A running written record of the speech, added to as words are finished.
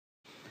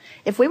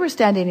If we were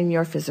standing in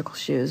your physical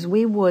shoes,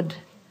 we would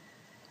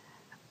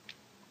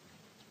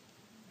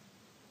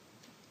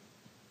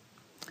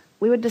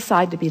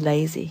decide to be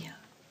lazy.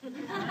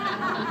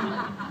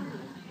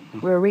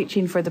 We're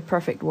reaching for the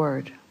perfect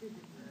word.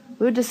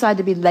 We would decide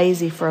to be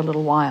lazy for a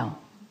little while.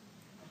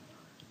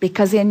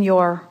 Because in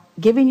your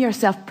giving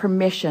yourself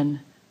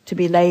permission to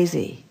be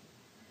lazy,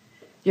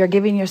 you're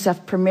giving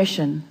yourself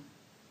permission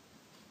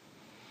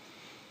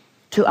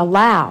to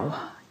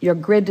allow your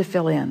grid to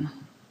fill in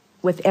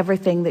with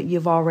everything that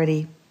you've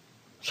already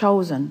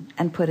chosen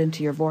and put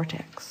into your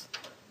vortex.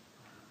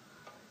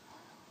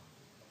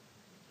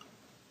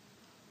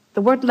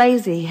 The word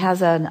lazy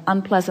has an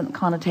unpleasant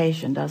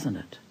connotation, doesn't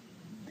it?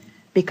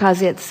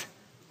 Because it's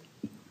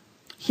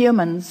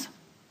humans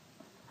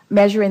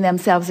measuring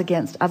themselves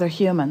against other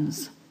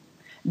humans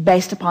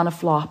based upon a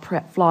flawed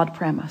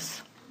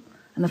premise.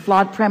 And the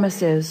flawed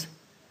premise is,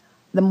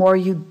 the more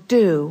you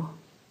do,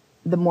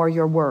 the more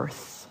you're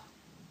worth.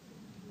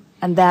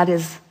 And that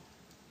is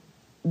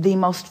the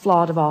most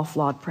flawed of all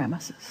flawed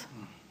premises.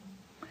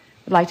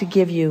 I'd like to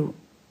give you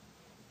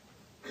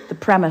the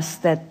premise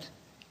that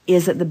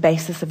is at the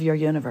basis of your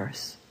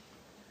universe.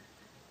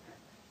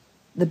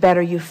 The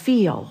better you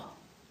feel,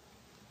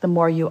 the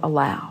more you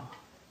allow.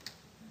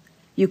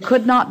 You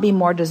could not be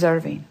more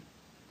deserving.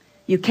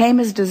 You came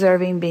as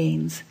deserving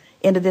beings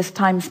into this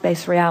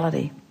time-space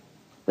reality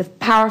with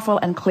powerful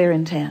and clear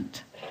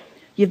intent.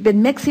 You've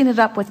been mixing it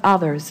up with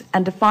others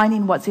and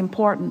defining what's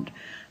important,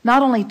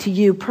 not only to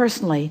you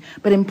personally,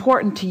 but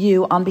important to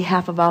you on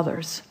behalf of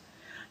others.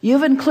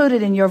 You've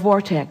included in your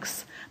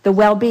vortex the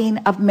well-being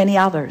of many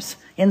others.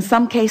 In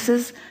some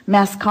cases,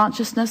 mass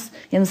consciousness.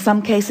 In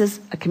some cases,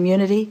 a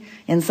community.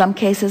 In some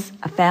cases,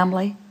 a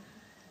family.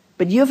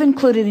 But you've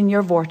included in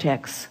your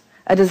vortex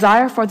a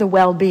desire for the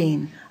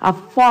well-being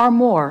of far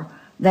more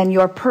than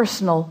your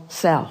personal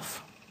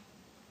self.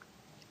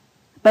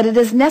 But it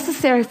is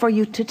necessary for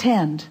you to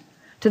tend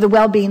to the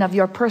well-being of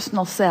your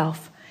personal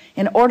self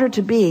in order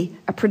to be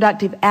a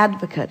productive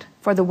advocate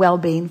for the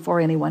well-being for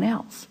anyone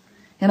else.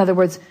 In other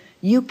words,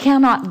 you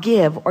cannot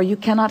give, or you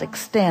cannot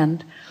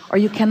extend, or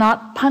you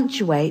cannot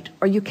punctuate,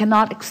 or you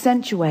cannot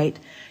accentuate,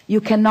 you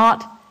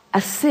cannot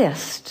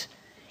assist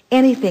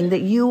anything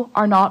that you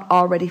are not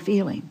already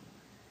feeling.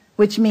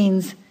 Which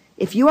means,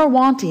 if you are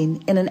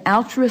wanting in an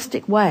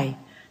altruistic way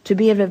to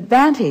be of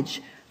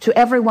advantage to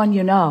everyone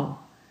you know,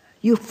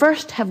 you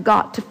first have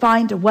got to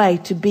find a way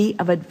to be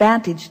of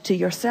advantage to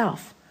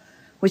yourself.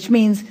 Which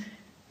means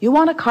you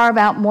want to carve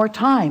out more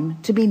time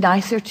to be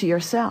nicer to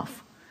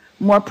yourself.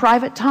 More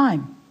private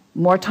time.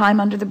 More time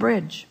under the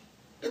bridge.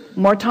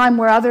 More time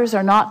where others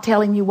are not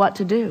telling you what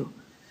to do.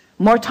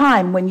 More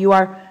time when you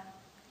are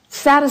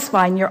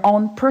satisfying your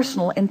own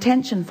personal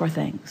intention for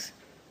things.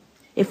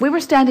 If we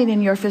were standing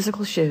in your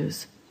physical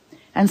shoes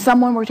and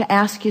someone were to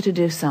ask you to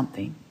do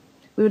something,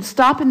 we would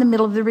stop in the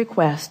middle of the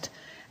request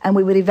and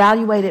we would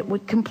evaluate it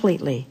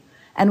completely,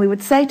 and we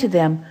would say to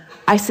them,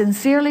 I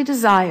sincerely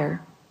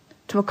desire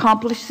to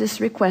accomplish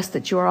this request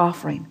that you are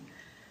offering,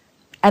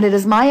 and it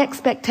is my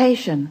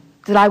expectation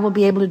that I will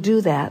be able to do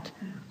that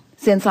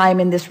since I am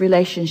in this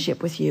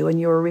relationship with you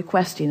and you are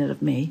requesting it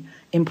of me,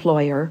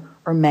 employer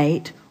or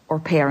mate or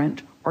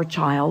parent or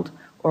child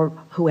or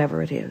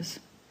whoever it is.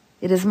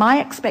 It is my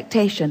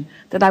expectation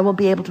that I will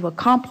be able to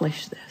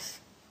accomplish this.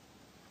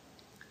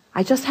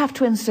 I just have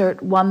to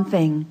insert one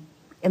thing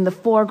in the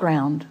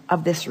foreground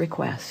of this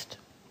request.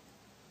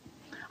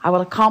 I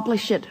will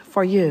accomplish it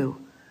for you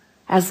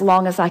as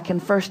long as I can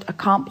first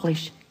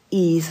accomplish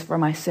ease for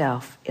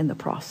myself in the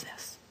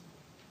process.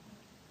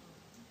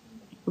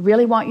 I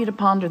really want you to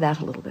ponder that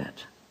a little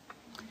bit.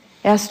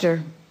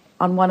 Esther,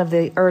 on one of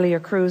the earlier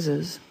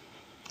cruises,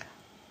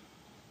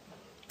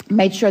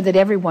 made sure that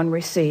everyone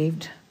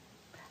received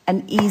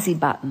an easy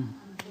button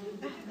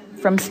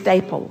from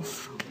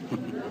Staples.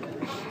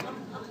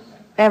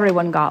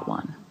 Everyone got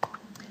one.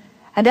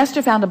 And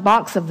Esther found a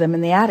box of them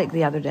in the attic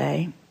the other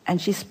day,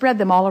 and she spread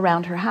them all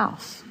around her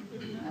house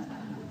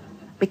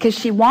because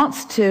she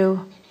wants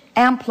to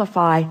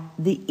amplify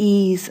the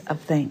ease of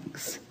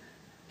things,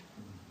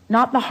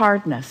 not the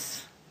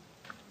hardness.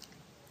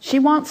 She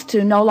wants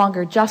to no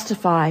longer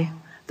justify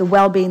the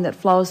well-being that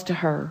flows to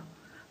her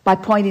by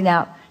pointing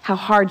out how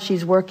hard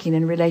she's working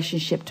in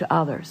relationship to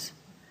others.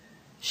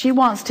 She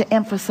wants to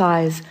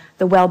emphasize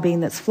the well-being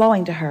that's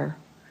flowing to her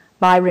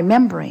by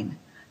remembering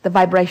the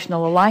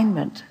vibrational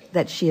alignment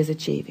that she is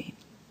achieving.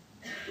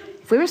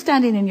 If we were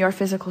standing in your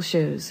physical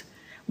shoes,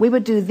 we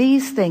would do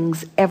these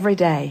things every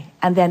day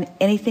and then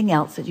anything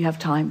else that you have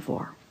time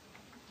for.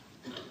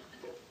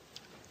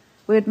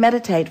 We would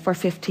meditate for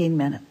 15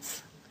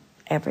 minutes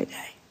every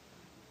day,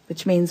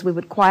 which means we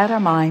would quiet our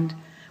mind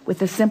with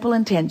the simple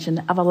intention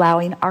of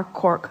allowing our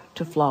cork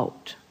to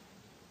float.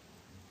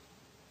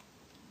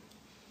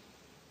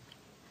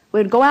 We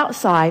would go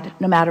outside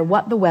no matter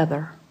what the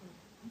weather,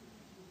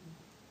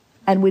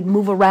 and we'd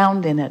move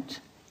around in it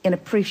in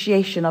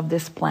appreciation of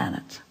this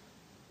planet.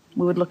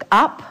 We would look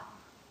up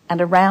and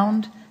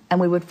around, and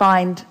we would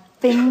find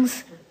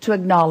things to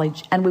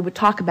acknowledge, and we would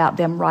talk about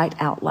them right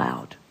out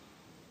loud.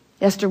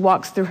 Esther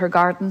walks through her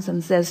gardens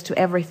and says to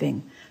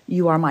everything,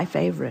 you are my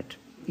favorite.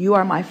 You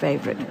are my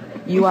favorite.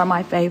 You are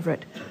my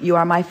favorite. You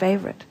are my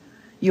favorite.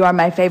 You are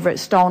my favorite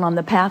stone on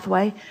the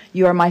pathway.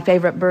 You are my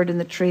favorite bird in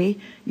the tree.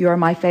 You are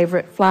my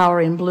favorite flower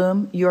in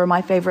bloom. You are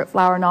my favorite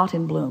flower not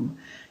in bloom.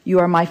 You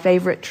are my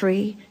favorite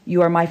tree.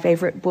 You are my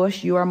favorite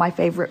bush. You are my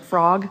favorite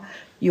frog.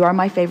 You are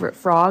my favorite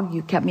frog.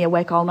 You kept me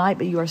awake all night,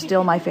 but you are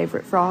still my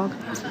favorite frog.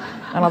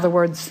 In other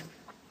words,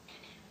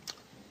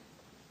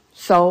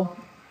 so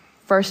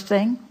first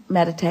thing,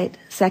 meditate.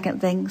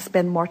 Second thing,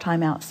 spend more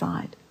time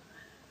outside.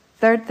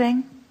 Third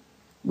thing,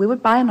 we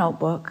would buy a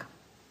notebook.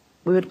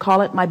 We would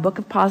call it My Book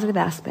of Positive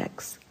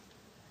Aspects.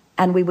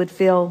 And we would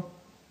fill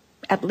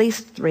at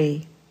least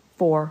 3,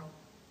 4,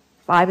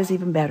 5 is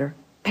even better,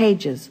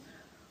 pages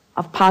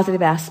of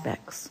positive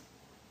aspects.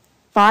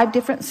 5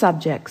 different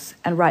subjects,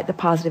 and write the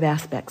positive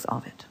aspects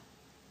of it.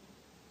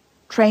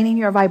 Training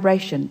your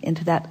vibration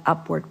into that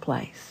upward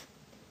place.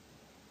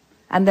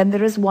 And then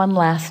there is one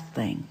last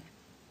thing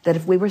that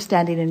if we were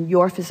standing in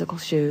your physical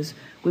shoes,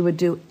 we would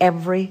do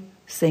every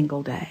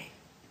single day.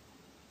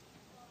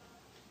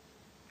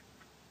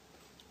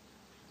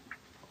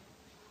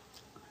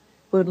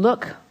 We would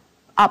look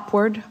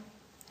upward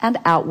and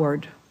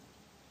outward.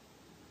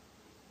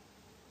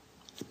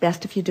 It's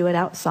best if you do it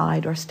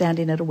outside or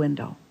standing at a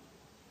window.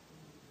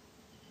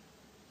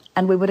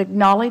 And we would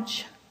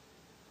acknowledge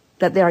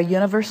that there are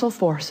universal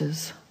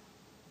forces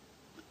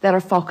that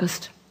are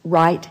focused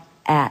right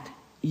at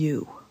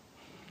you.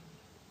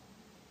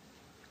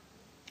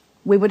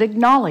 We would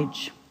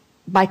acknowledge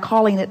by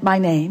calling it by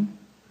name,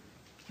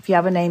 if you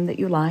have a name that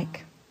you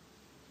like.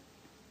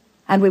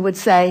 And we would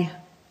say,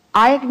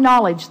 I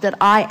acknowledge that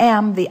I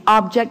am the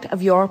object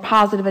of your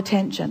positive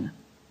attention,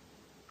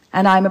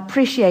 and I'm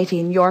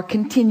appreciating your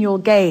continual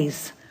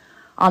gaze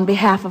on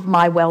behalf of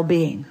my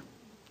well-being.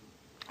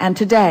 And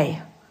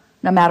today,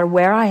 no matter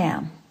where I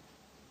am,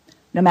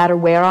 no matter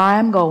where I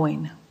am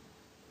going,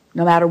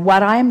 no matter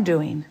what I am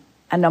doing,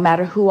 and no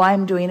matter who I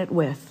am doing it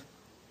with,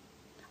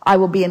 I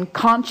will be in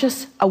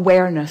conscious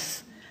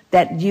awareness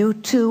that you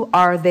too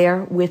are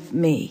there with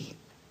me,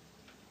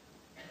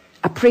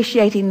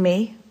 appreciating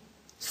me,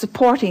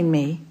 supporting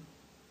me,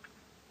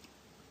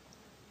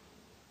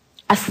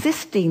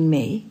 assisting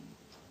me,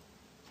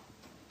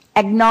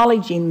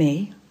 acknowledging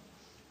me,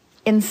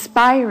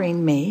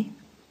 inspiring me,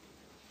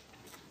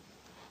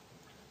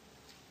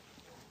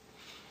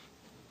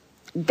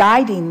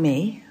 guiding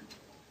me,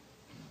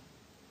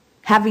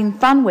 having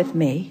fun with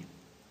me,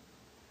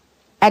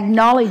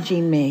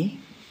 acknowledging me,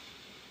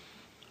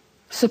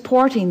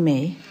 supporting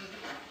me,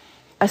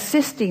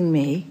 assisting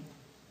me,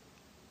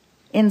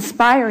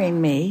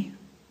 inspiring me,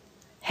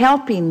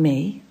 helping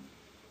me,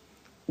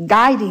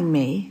 guiding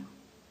me,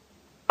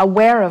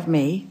 aware of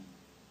me,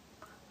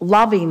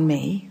 loving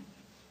me,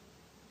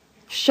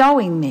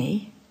 showing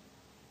me,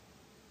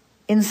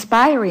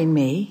 inspiring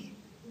me,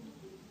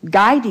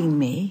 guiding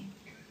me,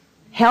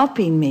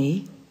 helping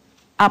me,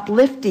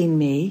 uplifting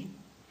me,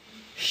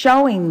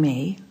 showing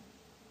me.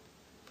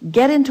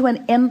 Get into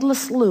an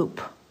endless loop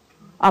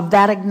of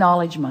that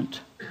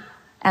acknowledgement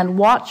and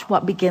watch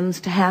what begins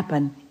to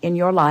happen in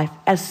your life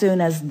as soon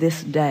as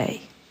this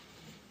day.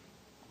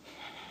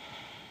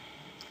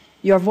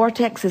 Your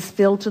vortex is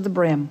filled to the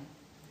brim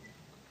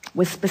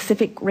with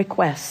specific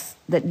requests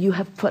that you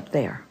have put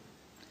there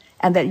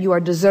and that you are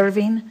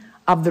deserving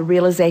of the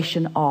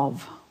realization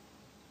of.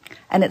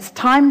 And it's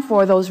time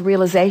for those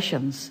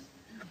realizations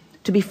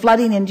to be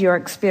flooding into your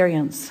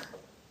experience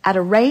at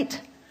a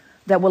rate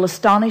that will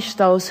astonish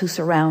those who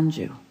surround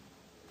you.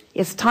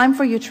 It's time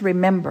for you to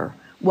remember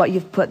what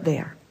you've put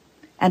there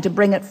and to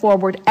bring it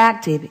forward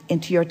active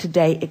into your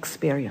today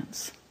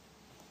experience.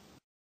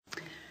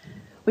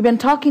 We've been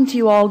talking to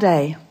you all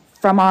day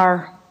from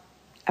our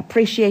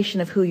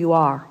appreciation of who you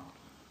are.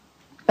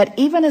 But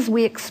even as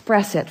we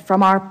express it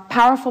from our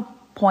powerful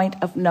point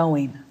of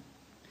knowing,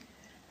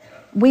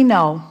 we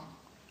know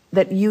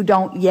that you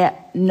don't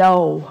yet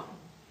know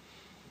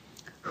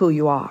who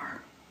you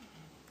are.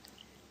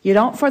 You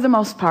don't, for the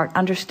most part,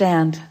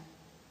 understand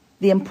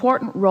the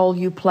important role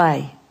you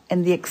play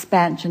in the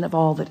expansion of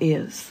all that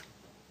is.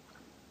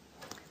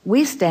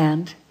 We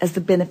stand as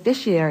the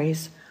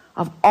beneficiaries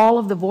of all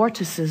of the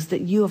vortices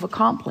that you have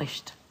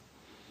accomplished,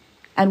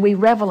 and we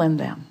revel in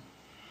them.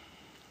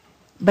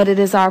 But it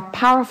is our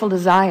powerful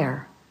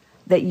desire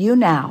that you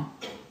now,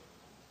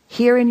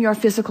 here in your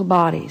physical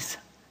bodies,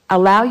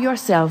 allow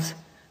yourselves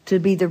to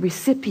be the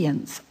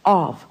recipients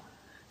of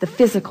the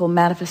physical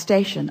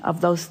manifestation of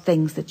those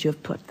things that you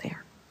have put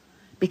there.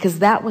 Because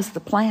that was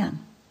the plan.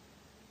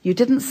 You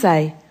didn't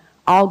say,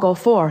 I'll go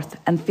forth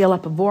and fill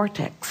up a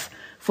vortex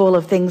full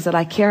of things that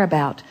I care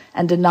about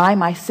and deny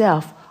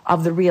myself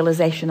of the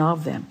realization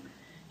of them.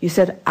 You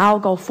said, I'll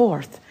go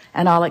forth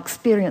and I'll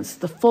experience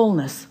the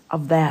fullness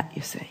of that,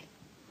 you see.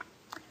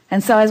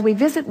 And so as we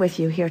visit with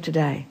you here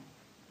today,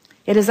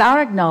 it is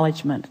our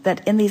acknowledgement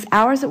that in these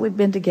hours that we've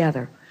been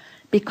together,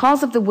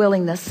 because of the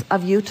willingness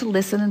of you to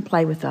listen and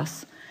play with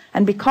us,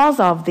 and because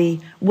of the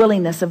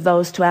willingness of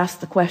those to ask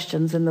the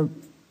questions in the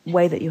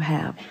way that you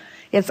have,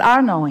 it's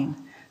our knowing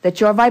that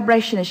your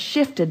vibration is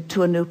shifted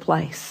to a new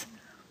place.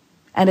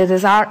 And it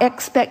is our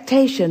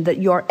expectation that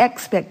your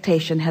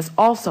expectation has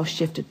also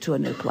shifted to a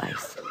new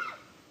place.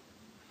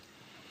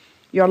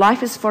 Your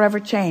life is forever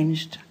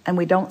changed, and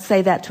we don't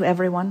say that to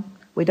everyone.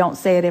 We don't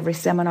say it every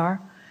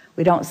seminar.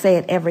 We don't say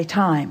it every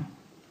time,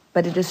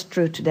 but it is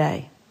true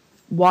today.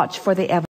 Watch for the evidence.